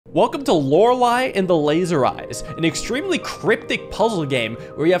Welcome to Lorelei and the Laser Eyes, an extremely cryptic puzzle game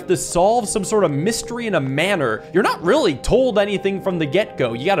where you have to solve some sort of mystery in a manner. You're not really told anything from the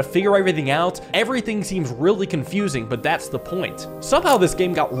get-go. You gotta figure everything out. Everything seems really confusing, but that's the point. Somehow this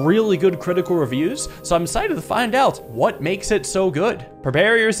game got really good critical reviews, so I'm excited to find out what makes it so good.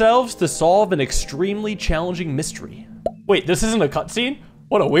 Prepare yourselves to solve an extremely challenging mystery. Wait, this isn't a cutscene?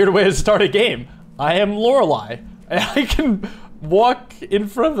 What a weird way to start a game. I am Lorelei, and I can walk in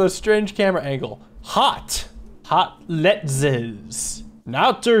front of a strange camera angle. Hot letzes.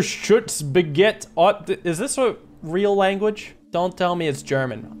 Nauter Schutz beget. Is this a real language? Don't tell me it's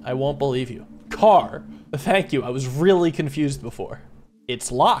German. I won't believe you. Car. Thank you. I was really confused before.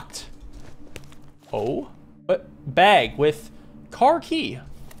 It's locked. Oh, but bag with car key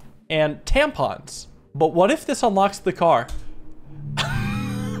and tampons. But what if this unlocks the car?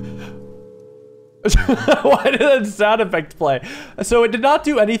 Why did that sound effect play? So it did not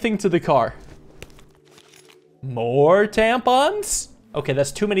do anything to the car. More tampons? Okay,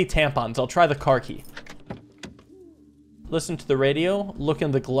 that's too many tampons. I'll try the car key. Listen to the radio. Look in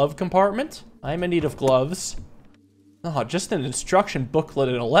the glove compartment. I'm in need of gloves. Oh, just an instruction booklet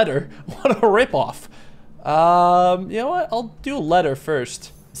and a letter. What a ripoff. You know what? I'll do a letter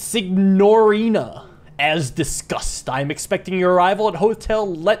first. Signorina. As discussed, I'm expecting your arrival at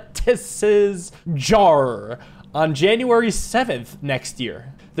Hotel Lettuce's Jar on January 7th next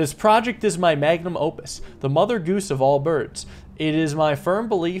year. This project is my magnum opus, the mother goose of all birds. It is my firm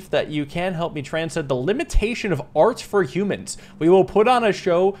belief that you can help me transcend the limitation of art for humans. We will put on a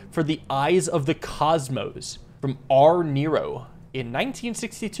show for the eyes of the cosmos. From R. Nero in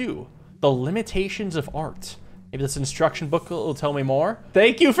 1962, The Limitations of Art. Maybe this instruction book will tell me more.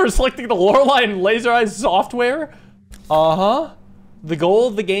 Thank you for selecting the Lorelei and Laser Eyes software. The goal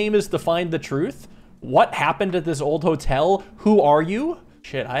of the game is to find the truth. What happened at this old hotel? Who are you?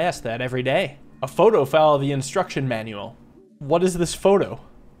 Shit, I ask that every day. A photo file of the instruction manual. What is this photo?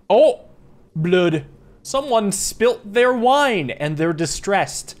 Oh, blood. Someone spilt their wine and they're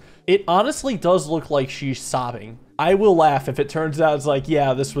distressed. It honestly does look like she's sobbing. I will laugh if it turns out it's like,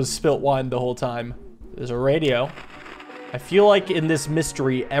 yeah, this was spilt wine the whole time. There's a radio. I feel like in this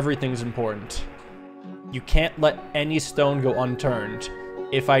mystery, everything's important. You can't let any stone go unturned.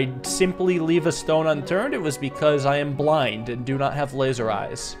 If I simply leave a stone unturned, it was because I am blind and do not have laser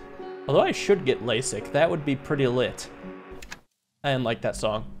eyes. Although I should get LASIK, that would be pretty lit. I didn't like that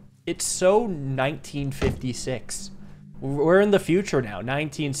song. It's so 1956. We're in the future now,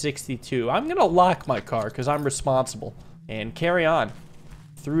 1962. I'm gonna lock my car because I'm responsible and carry on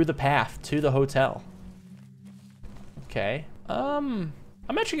through the path to the hotel. Okay, I'm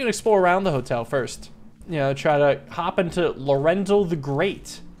actually gonna explore around the hotel first. You know, try to hop into Lorenzo the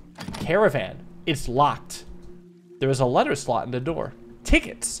Great. Caravan, it's locked. There is a letter slot in the door.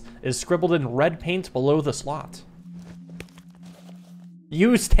 Tickets is scribbled in red paint below the slot.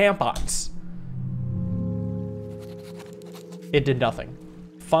 Use tampons. It did nothing.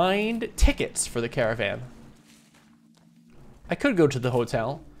 Find tickets for the caravan. I could go to the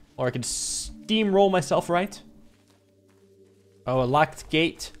hotel, or I could steamroll myself right. Oh, a locked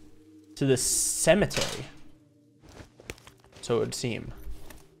gate to the cemetery. So it would seem.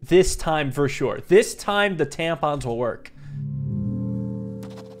 This time for sure. This time the tampons will work.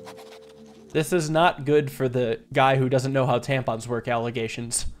 This is not good for the guy who doesn't know how tampons work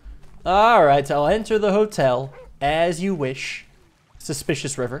allegations. All right, I'll enter the hotel as you wish.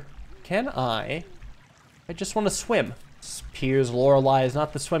 Suspicious river. Can I just want to swim. This appears Lorelei is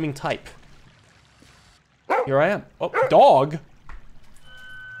not the swimming type. Here I am. Oh, dog.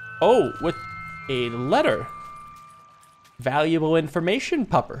 Oh, with a letter. Valuable information,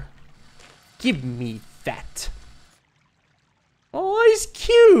 pupper. Give me that. Oh, he's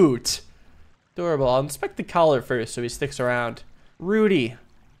cute. Adorable. I'll inspect the collar first so he sticks around. Rudy.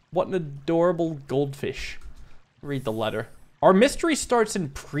 What an adorable goldfish. Read the letter. Our mystery starts in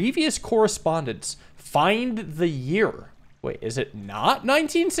previous correspondence. Find the year. Wait, is it not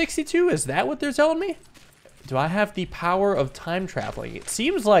 1962? Is that what they're telling me? Do I have the power of time traveling? It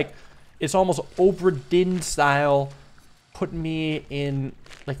seems like it's almost Obra Dinn style, putting me in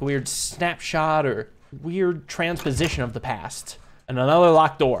like a weird snapshot or weird transposition of the past. And another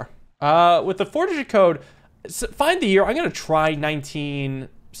locked door. With the 4-digit code, find the year. I'm gonna try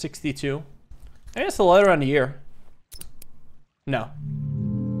 1962. I guess the letter on the year. No.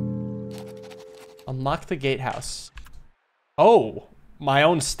 Unlock the gatehouse. Oh, my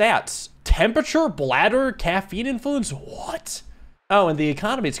own stats. Temperature, bladder, caffeine influence, what? Oh, and the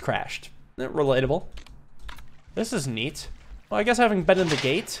economy's crashed. Relatable. This is neat. Well, I guess having been in the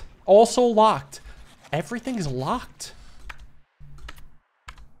gate. Also locked. Everything's locked.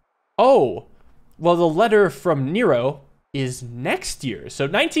 Oh, well, the letter from Nero is next year. So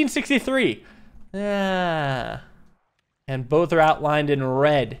 1963. Ah. And both are outlined in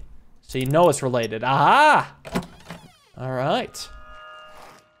red. So you know it's related. Aha! All right.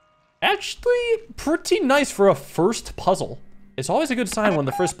 Actually, pretty nice for a first puzzle. It's always a good sign when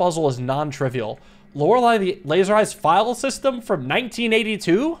the first puzzle is non-trivial. Lorelei the Laser Eyes file system from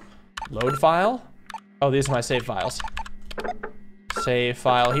 1982? Load file. Oh, these are my save files. Save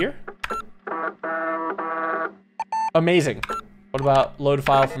file here. Amazing. What about load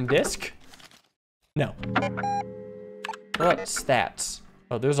file from disk? No. What about stats?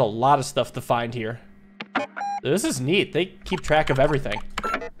 Oh, there's a lot of stuff to find here. This is neat. They keep track of everything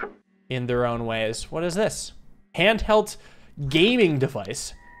in their own ways. What is this? Handheld gaming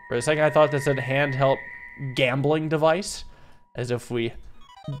device. For a second, I thought that said handheld gambling device, as if we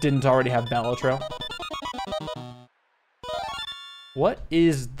didn't already have Balatro. What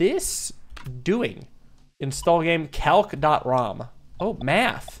is this doing? Install game calc.rom. Oh,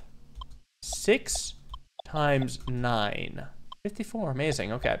 math. 6 times 9. 54,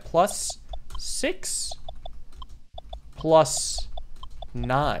 amazing. Okay, plus 6 plus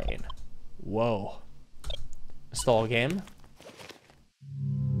 9. Whoa. Install game.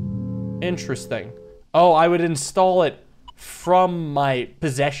 Interesting. Oh, I would install it from my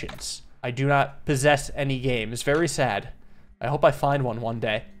possessions. I do not possess any games. Very sad. I hope I find one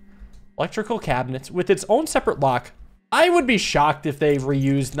day. Electrical cabinets with its own separate lock. I would be shocked if they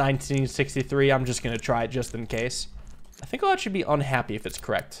reused 1963. I'm just gonna try it just in case. I think I'll actually be unhappy if it's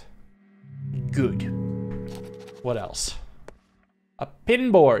correct. Good. What else? A pin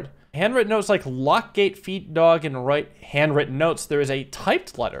board. Handwritten notes like lock, gate, feed, dog, and write handwritten notes. There is a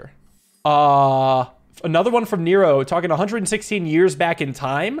typed letter. Another one from Nero, talking 116 years back in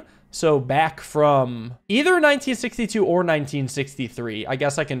time. So back from either 1962 or 1963. I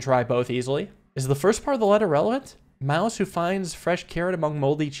guess I can try both easily. Is the first part of the letter relevant? Mouse who finds fresh carrot among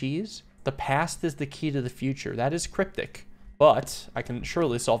moldy cheese. The past is the key to the future. That is cryptic. But I can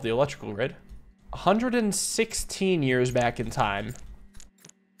surely solve the electrical grid. 116 years back in time.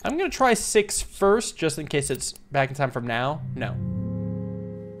 I'm gonna try 6 first, just in case it's back in time from now. No.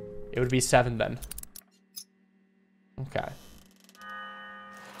 It would be 7 then. Okay.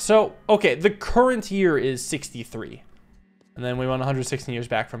 So, okay, the current year is 63. And then we went 116 years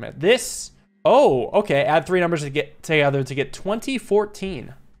back from it. This, oh, okay, add 3 numbers to get together to get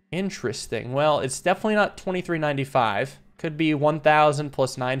 2014. Interesting. Well, it's definitely not 2395. Could be 1000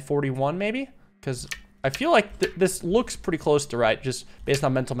 plus 941 maybe? Because I feel like this looks pretty close to right, just based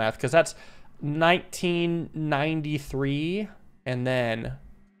on mental math, because that's 1993 and then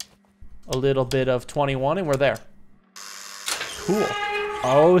a little bit of 21 and we're there. Cool.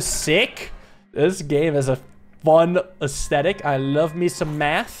 Oh, sick. This game has a fun aesthetic. I love me some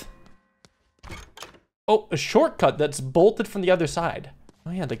math. Oh, a shortcut that's bolted from the other side. Oh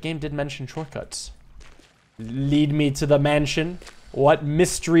yeah, the game did mention shortcuts. Lead me to the mansion. What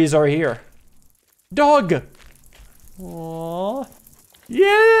mysteries are here? Dog! Aww.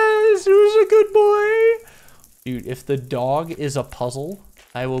 Yes, who's a good boy? Dude, if the dog is a puzzle,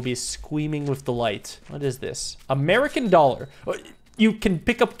 I will be screaming with delight. What is this? American dollar. You can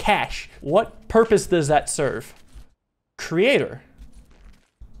pick up cash. What purpose does that serve? Creator.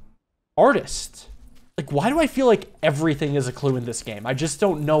 Artist. Like, why do I feel like everything is a clue in this game? I just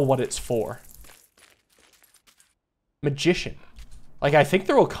don't know what it's for. Magician. Like, I think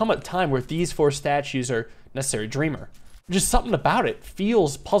there will come a time where these 4 statues are necessary. Dreamer. Just something about it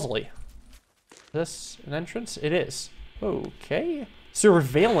feels puzzly. Is this an entrance? It is. Okay.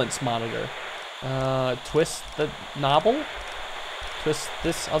 Surveillance monitor. Twist the knob. Twist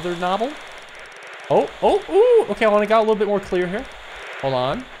this other knob. Oh, ooh. Okay, I want to get a little bit more clear here. Hold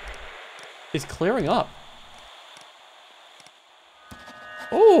on. It's clearing up.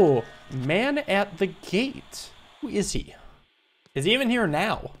 Oh, man at the gate. Who is he? Is he even here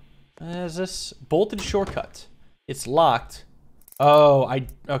now? Is this bolted shortcut? It's locked. Oh,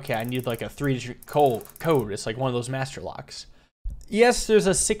 okay, I need like a 3-digit code. It's like one of those master locks. Yes, there's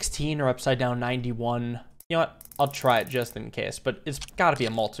a 16 or upside down 91. You know what? I'll try it just in case, but it's gotta be a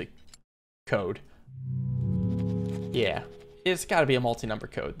multi-code. Yeah, it's gotta be a multi-number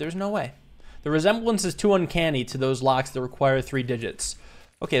code. There's no way. The resemblance is too uncanny to those locks that require 3 digits.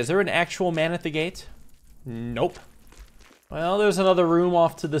 Okay, is there an actual man at the gate? Nope. Well, there's another room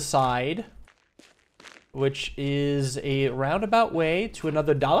off to the side, which is a roundabout way to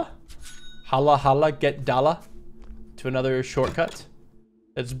another dollar. Holla, holla, get dollar. To another shortcut.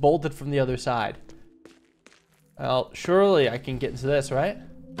 It's bolted from the other side. Well, surely I can get into this, right?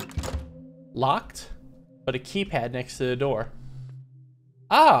 Locked, but a keypad next to the door.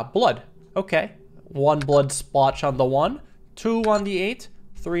 Ah, blood. Okay. 1 blood splotch on the 1, 2 on the 8,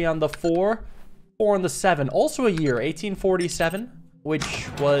 3 on the 4, 4 on the 7. Also a year, 1847, which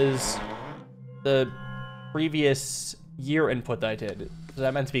was the previous year input that I did. Is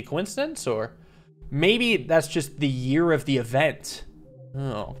that meant to be coincidence, or maybe that's just the year of the event?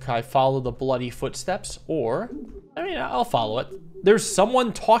 Oh, can I follow the bloody footsteps? Or, I mean, I'll follow it. There's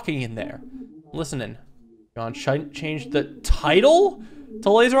someone talking in there. Listening. You want to change the title to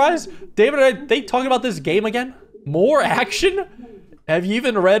Laser Eyes? David, are they talking about this game again? More action? Have you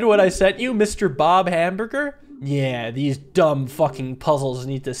even read what I sent you, Mr. Bob Hamburger? Yeah, these dumb fucking puzzles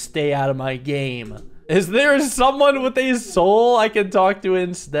need to stay out of my game. Is there someone with a soul I can talk to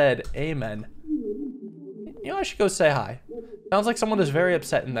instead? Amen. You know, I should go say hi. Sounds like someone is very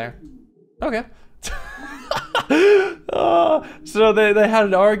upset in there. Okay. So they had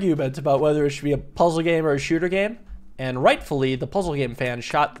an argument about whether it should be a puzzle game or a shooter game. And rightfully, the puzzle game fan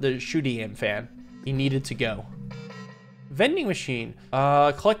shot the shooting game fan. He needed to go. Vending machine.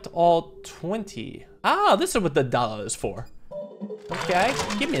 Collect all 20. Ah, this is what the dollar is for. Okay,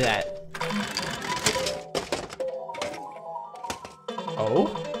 give me that. Oh?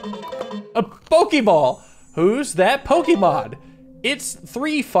 A Pokeball! Who's that Pokemon? It's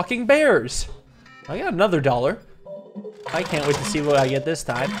 3 fucking bears. I got another $1. I can't wait to see what I get this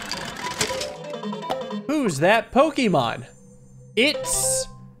time. Who's that Pokemon? It's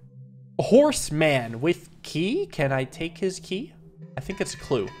Horseman with key. Can I take his key? I think it's a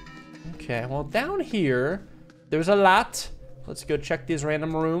clue. Okay, well down here, there's a lot. Let's go check these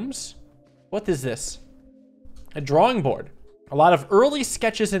random rooms. What is this? A drawing board. A lot of early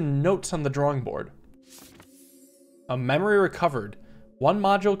sketches and notes on the drawing board. A memory recovered. 1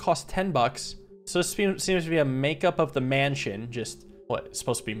 module costs $10. So this seems to be a makeup of the mansion. Just, what, it's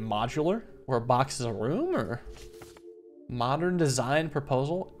supposed to be modular? Or a box is a room, or? Modern design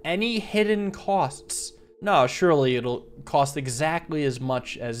proposal. Any hidden costs? No, surely it'll cost exactly as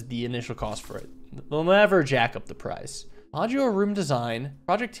much as the initial cost for it. They'll never jack up the price. Modular room design.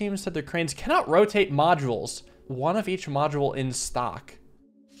 Project team said their cranes cannot rotate modules. 1 of each module in stock.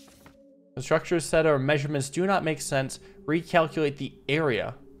 The structures said our measurements do not make sense. Recalculate the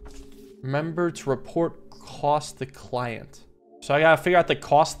area. Remember to report cost to client. So I gotta figure out the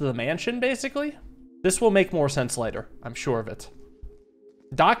cost of the mansion, basically? This will make more sense later. I'm sure of it.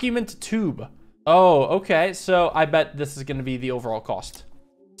 Document tube. Oh, okay. So I bet this is gonna be the overall cost.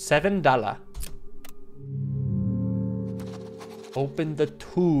 $7. Open the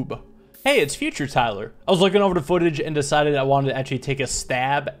tube. Hey, it's Future Tyler. I was looking over the footage and decided I wanted to actually take a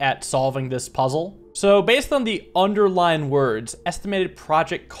stab at solving this puzzle. So based on the underlined words, estimated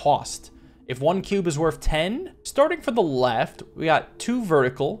project cost. If 1 cube is worth 10, starting from the left, we got 2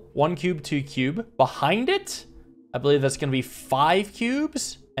 vertical, 1 cube, 2 cube. Behind it, I believe that's gonna be 5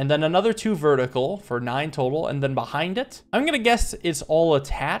 cubes, and then another 2 vertical for 9 total, and then behind it, I'm gonna guess it's all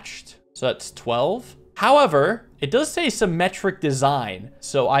attached, so that's 12. However, it does say symmetric design,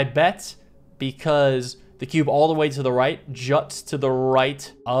 so I bet because the cube all the way to the right juts to the right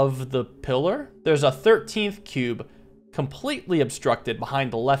of the pillar, there's a 13th cube completely obstructed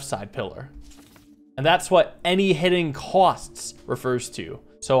behind the left side pillar. And that's what any hidden costs refers to.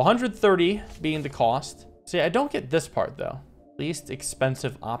 So 130 being the cost. See, I don't get this part though. Least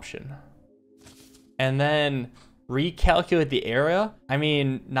expensive option. And then recalculate the area. I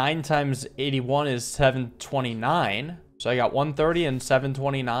mean, 9 times 81 is 729. So I got 130 and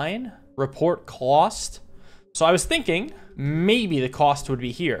 729. Report cost. So I was thinking maybe the cost would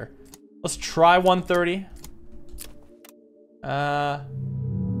be here. Let's try 130.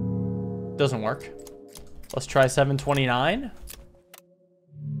 Doesn't work. Let's try 729.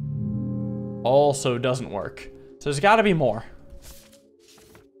 Also doesn't work. So there's got to be more.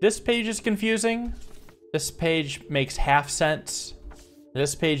 This page is confusing. This page makes half sense.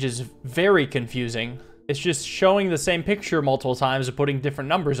 This page is very confusing. It's just showing the same picture multiple times and putting different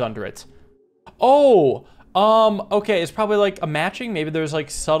numbers under it. Oh, okay, it's probably like a matching. Maybe there's like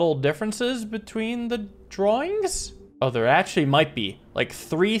subtle differences between the drawings. Oh, there actually might be. Like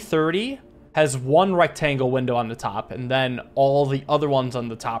 330 has 1 rectangle window on the top, and then all the other ones on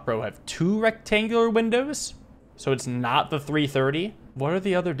the top row have 2 rectangular windows. So it's not the 330. What are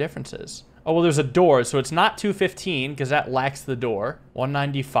the other differences? Oh, well, there's a door, so it's not 215 because that lacks the door.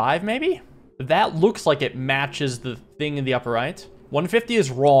 195 maybe? That looks like it matches the thing in the upper right. 150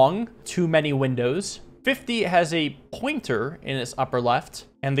 is wrong. Too many windows. 50 has a pointer in its upper left,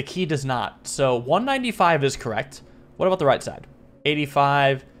 and the key does not. So 195 is correct. What about the right side?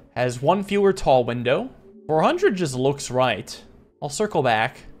 85 has 1 fewer tall window. 400 just looks right. I'll circle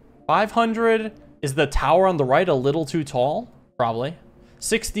back. 500, is the tower on the right a little too tall? Probably.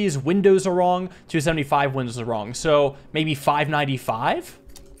 60's windows are wrong, 275 windows are wrong. So maybe 595?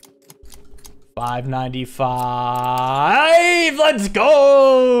 595. Let's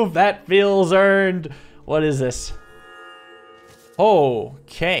go. That feels earned. What is this?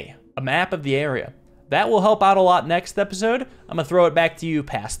 Okay. A map of the area. That will help out a lot next episode. I'm going to throw it back to you,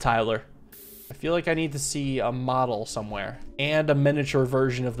 Past Tyler. I feel like I need to see a model somewhere and a miniature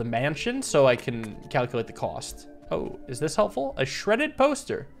version of the mansion so I can calculate the cost. Oh, is this helpful? A shredded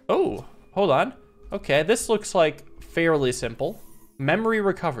poster. Oh, hold on. Okay, this looks like fairly simple. Memory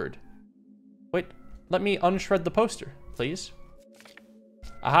recovered. Wait, let me unshred the poster, please.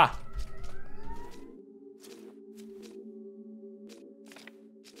 Aha.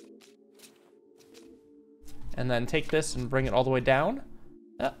 And then take this and bring it all the way down.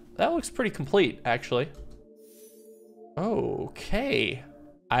 That looks pretty complete, actually. Okay.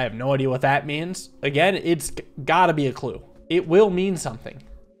 I have no idea what that means. Again, it's gotta be a clue. It will mean something.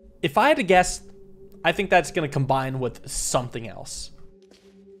 If I had to guess, I think that's gonna combine with something else.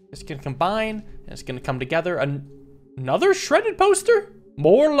 It's gonna combine, and it's gonna come together. Another shredded poster?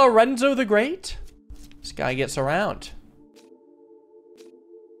 More Lorenzo the Great? This guy gets around.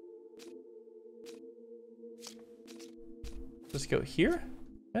 Let's go here.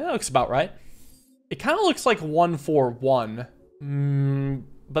 That looks about right. It kind of looks like 141.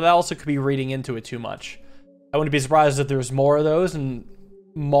 But that also could be reading into it too much. I wouldn't be surprised if there's more of those and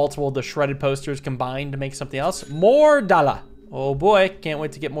multiple of the shredded posters combined to make something else. More Dala. Oh boy, can't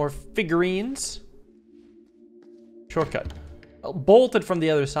wait to get more figurines. Shortcut. Oh, bolted from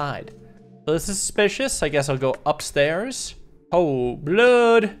the other side. So this is suspicious. I guess I'll go upstairs. Oh,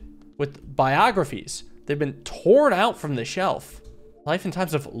 blood. With biographies. They've been torn out from the shelf. Life and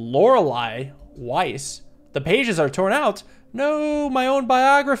Times of Lorelei Weiss. The pages are torn out. No, my own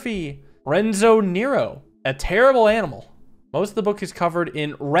biography. Renzo Nero, a terrible animal. Most of the book is covered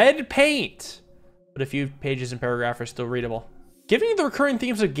in red paint, but a few pages and paragraphs are still readable. Given the recurring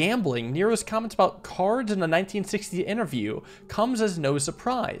themes of gambling, Nero's comments about cards in a 1960 interview comes as no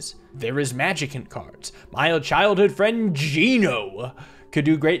surprise. There is magic in cards. My childhood friend Gino could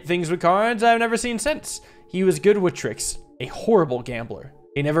do great things with cards I've never seen since. He was good with tricks, a horrible gambler.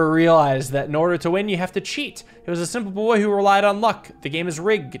 He never realized that in order to win, you have to cheat. He was a simple boy who relied on luck. The game is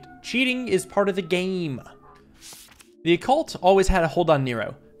rigged. Cheating is part of the game. The occult always had a hold on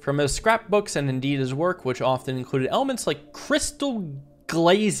Nero. From his scrapbooks and indeed his work, which often included elements like crystal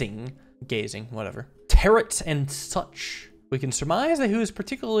gazing, whatever, tarots and such, we can surmise that he was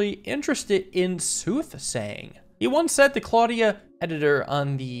particularly interested in soothsaying. He once said to Claudia, editor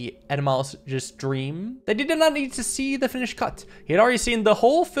on the Etymologist's Dream, that he did not need to see the finished cut. He had already seen the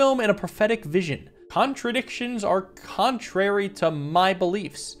whole film in a prophetic vision. Contradictions are contrary to my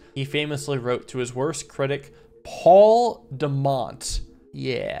beliefs, he famously wrote to his worst critic, Paul de Mont.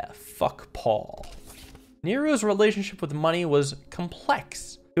 Yeah, fuck Paul. Nero's relationship with money was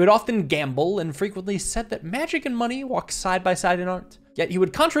complex. He would often gamble and frequently said that magic and money walk side by side in art. Yet he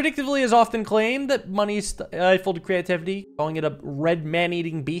would contradictively as often claim that money stifled creativity, calling it a red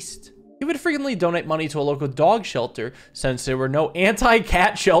man-eating beast. He would frequently donate money to a local dog shelter since there were no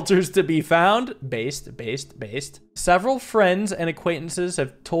anti-cat shelters to be found. Based. Several friends and acquaintances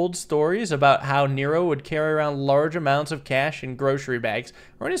have told stories about how Nero would carry around large amounts of cash in grocery bags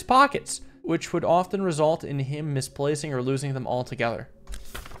or in his pockets, which would often result in him misplacing or losing them altogether.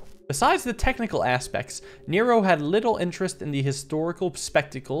 Besides the technical aspects, Nero had little interest in the historical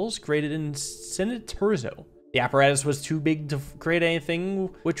spectacles created in Cineterzo. The apparatus was too big to create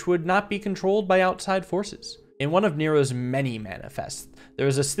anything which would not be controlled by outside forces. In one of Nero's many manifests, there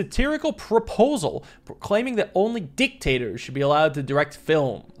is a satirical proposal proclaiming that only dictators should be allowed to direct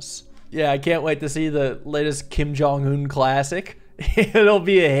films. Yeah, I can't wait to see the latest Kim Jong-un classic. It'll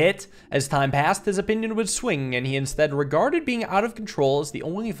be a hit. As time passed, his opinion would swing, and he instead regarded being out of control as the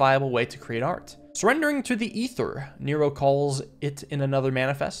only viable way to create art. Surrendering to the ether, Nero calls it in another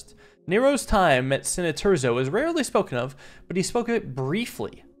manifest. Nero's time at Cineterzo is rarely spoken of, but he spoke of it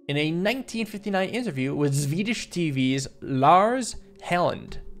briefly in a 1959 interview with Swedish TV's Lars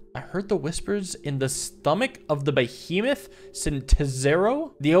Helland. I heard the whispers in the stomach of the behemoth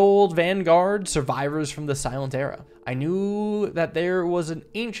Cineterzo, the old vanguard survivors from the silent era. I knew that there was an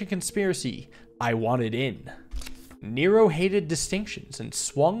ancient conspiracy. I wanted in. Nero hated distinctions and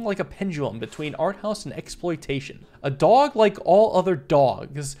swung like a pendulum between art house and exploitation. A dog like all other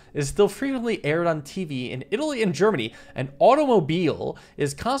dogs is still frequently aired on TV in Italy and Germany. An automobile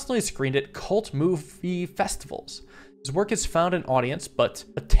is constantly screened at cult movie festivals. His work has found an audience, but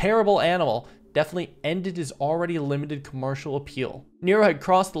a terrible animal definitely ended his already limited commercial appeal. Nero had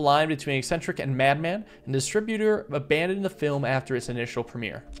crossed the line between eccentric and madman, and the distributor abandoned the film after its initial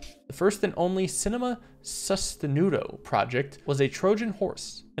premiere. The first and only cinema sostenuto project was a Trojan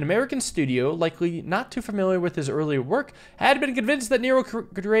Horse. An American studio, likely not too familiar with his earlier work, had been convinced that Nero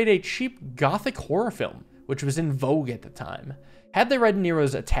could create a cheap gothic horror film, which was in vogue at the time. Had they read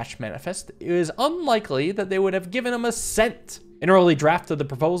Nero's attached manifest, it is unlikely that they would have given him a cent. An early draft of the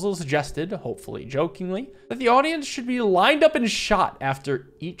proposal suggested, hopefully jokingly, that the audience should be lined up and shot after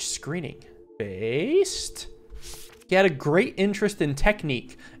each screening. Based? He had a great interest in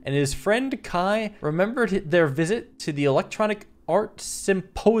technique, and his friend Kai remembered their visit to the Electronic Art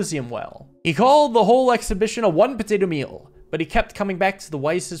Symposium well. He called the whole exhibition a one potato meal, but he kept coming back to the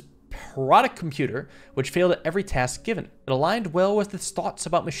Weiss's product computer, which failed at every task given. It aligned well with his thoughts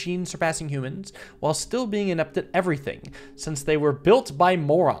about machines surpassing humans, while still being inept at everything, since they were built by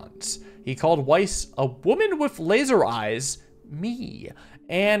morons. He called Weiss a woman with laser eyes, me,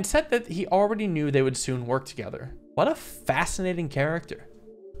 and said that he already knew they would soon work together. What a fascinating character.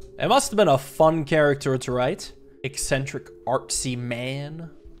 It must have been a fun character to write. Eccentric, artsy man.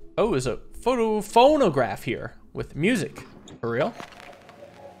 Oh, there's a phonograph here with music. For real?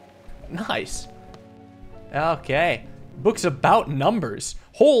 Nice. Okay. Books about numbers.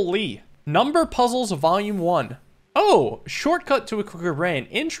 Holy. Number Puzzles Volume 1. Oh, shortcut to a quicker brain.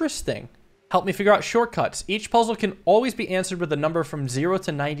 Interesting. Help me figure out shortcuts. Each puzzle can always be answered with a number from 0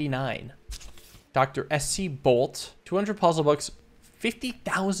 to 99. Dr. S.C. Bolt. 200 puzzle books.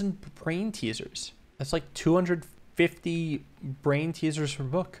 50,000 brain teasers. That's like 250 brain teasers per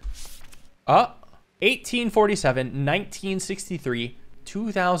book. 1847, 1963,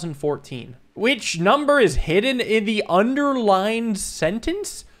 2014. Which number is hidden in the underlined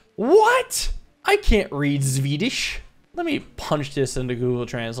sentence? What? I can't read Swedish. Let me punch this into Google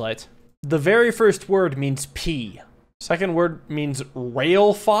Translate. The very first word means P. Second word means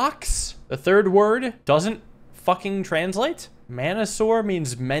rail fox. The third word doesn't fucking translate. Manosaur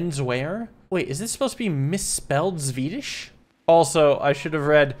means menswear. Wait, is this supposed to be misspelled Swedish? Also, I should have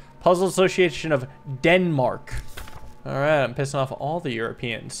read Puzzle Association of Denmark. All right, I'm pissing off all the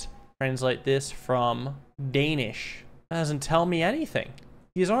Europeans. Translate this from Danish. That doesn't tell me anything.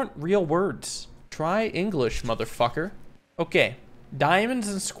 These aren't real words. Try English, motherfucker. Okay, diamonds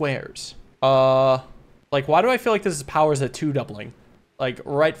and squares. Like, why do I feel like this is powers at 2 doubling? Like,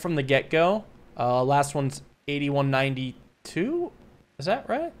 right from the get-go. Last one's 8192? Is that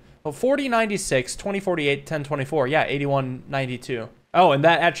right? Oh, 4096, 2048, 1024. Yeah, 8192. Oh, and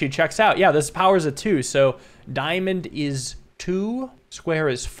that actually checks out. Yeah, this powers a 2. So diamond is 2, square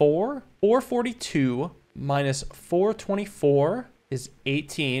is 4. 442 minus 424 is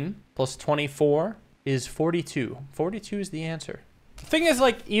 18, plus 24 is 42. 42 is the answer. The thing is,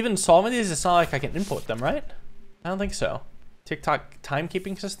 like, even solving these, it's not like I can input them, right? I don't think so. TikTok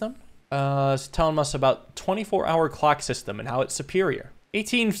timekeeping system. It's telling us about 24-hour clock system and how it's superior.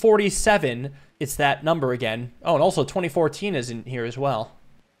 1847, it's that number again. Oh, and also 2014 is in here as well.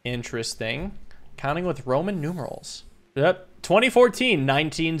 Interesting. Counting with Roman numerals. Yep. 2014,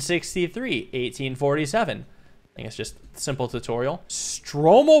 1963, 1847. I think it's just a simple tutorial.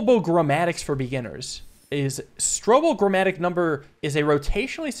 Stromobogrammatics for beginners. Strobogrammatic number is a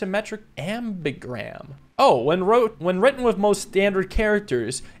rotationally symmetric ambigram. Oh, when written with most standard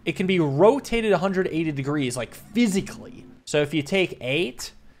characters, it can be rotated 180 degrees, like physically. So if you take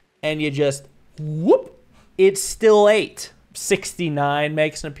 8 and you just whoop, it's still 8. 69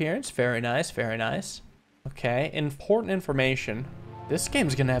 makes an appearance. Very nice, very nice. Okay, important information. This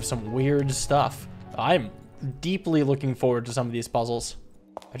game's gonna have some weird stuff. I'm deeply looking forward to some of these puzzles.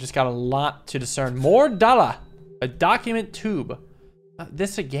 I just got a lot to discern. More data, a document tube.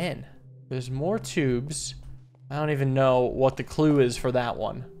 This again. There's more tubes. I don't even know what the clue is for that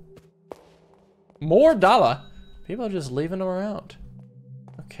one. More data. People are just leaving them around.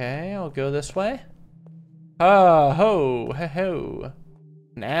 Okay, I'll go this way. Ho, ho, ho.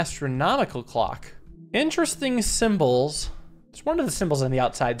 An astronomical clock. Interesting symbols. It's one of the symbols on the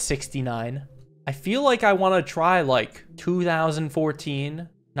outside, 69. I feel like I want to try like 2014,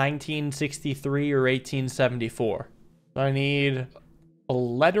 1963, or 1874. I need a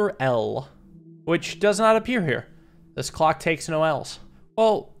letter L, which does not appear here. This clock takes no L's.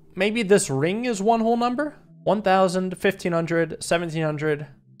 Well, maybe this ring is one whole number? 1000, 1500, 1700,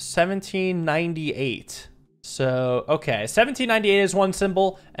 1798. So, okay, 1798 is one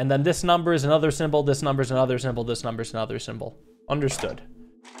symbol, and then this number is another symbol, this number is another symbol, this number is another symbol. Understood.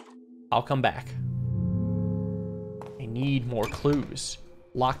 I'll come back. I need more clues.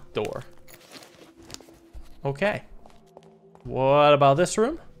 Locked door. Okay. What about this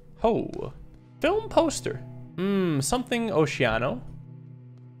room? Oh. Film poster. Something Oceano.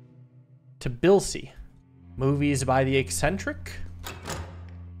 Tbilisi. Movies by the eccentric.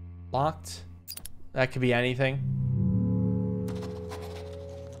 Locked. That could be anything.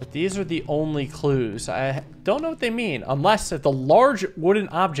 But these are the only clues. I don't know what they mean, unless that the large wooden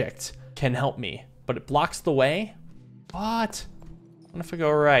object can help me, but it blocks the way. What? What if I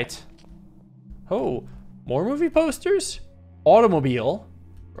go right? Oh, more movie posters? Automobile.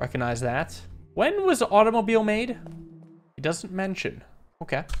 Recognize that. When was the automobile made? It doesn't mention.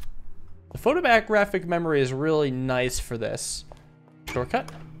 Okay. The photographic memory is really nice for this. Shortcut.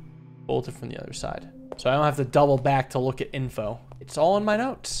 Bolted from the other side. So I don't have to double back to look at info. It's all in my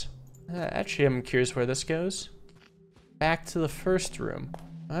notes. Actually, I'm curious where this goes. Back to the first room.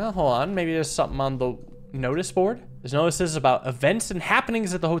 Well, hold on. Maybe there's something on the notice board. There's notices about events and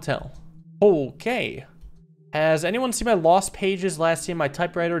happenings at the hotel. Okay. Has anyone seen my lost pages last seen my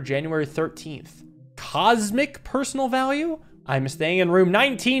typewriter January 13th? Cosmic personal value? I'm staying in room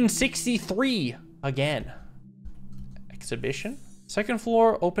 1963 again. Exhibition? Second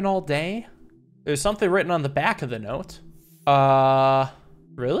floor, open all day? There's something written on the back of the note.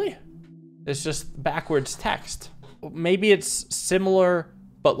 Really? It's just backwards text. Maybe it's similar,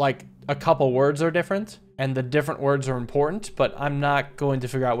 but like a couple words are different, and the different words are important, but I'm not going to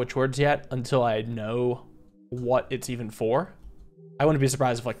figure out which words yet until I know what it's even for. I wouldn't be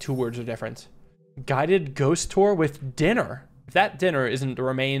surprised if like 2 words are different. Guided ghost tour with dinner. If that dinner isn't the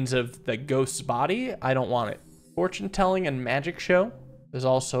remains of the ghost's body, I don't want it. Fortune telling and magic show. There's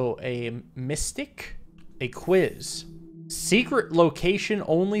also a mystic, a quiz. Secret location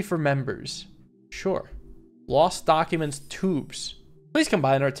only for members. Sure. Lost documents tubes. Please come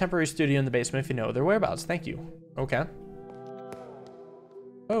by in our temporary studio in the basement if you know their whereabouts. Thank you. Okay.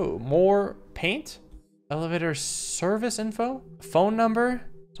 Oh, more paint? Elevator service info? Phone number?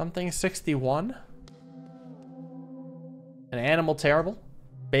 Something 61? An animal terrible?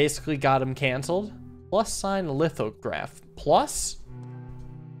 Basically got him canceled. Plus sign lithograph. Plus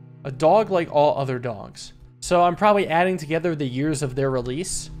a dog like all other dogs. So I'm probably adding together the years of their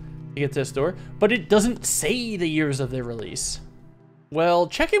release to get to this door, but it doesn't say the years of their release. Well,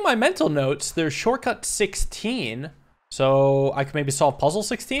 checking my mental notes, there's shortcut 16, so I could maybe solve puzzle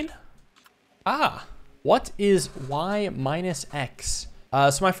 16? Ah, what is y minus x?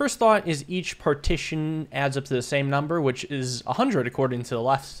 So my first thought is each partition adds up to the same number, which is 100 according to the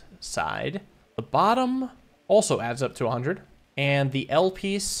left side. The bottom also adds up to 100, and the L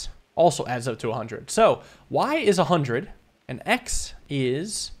piece also adds up to 100. So y is 100, and x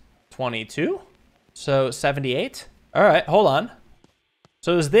is 22, so 78. All right, hold on.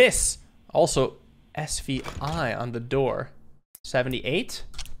 So is this also SVI on the door? 78?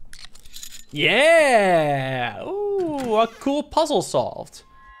 Yeah! Ooh, a cool puzzle solved.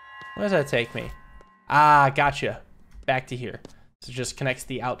 Where does that take me? Ah, gotcha. Back to here. So it just connects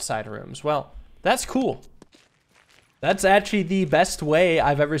the outside rooms. Well, that's cool. That's actually the best way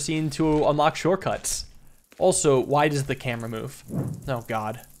I've ever seen to unlock shortcuts. Also, why does the camera move? Oh,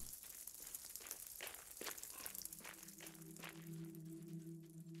 God.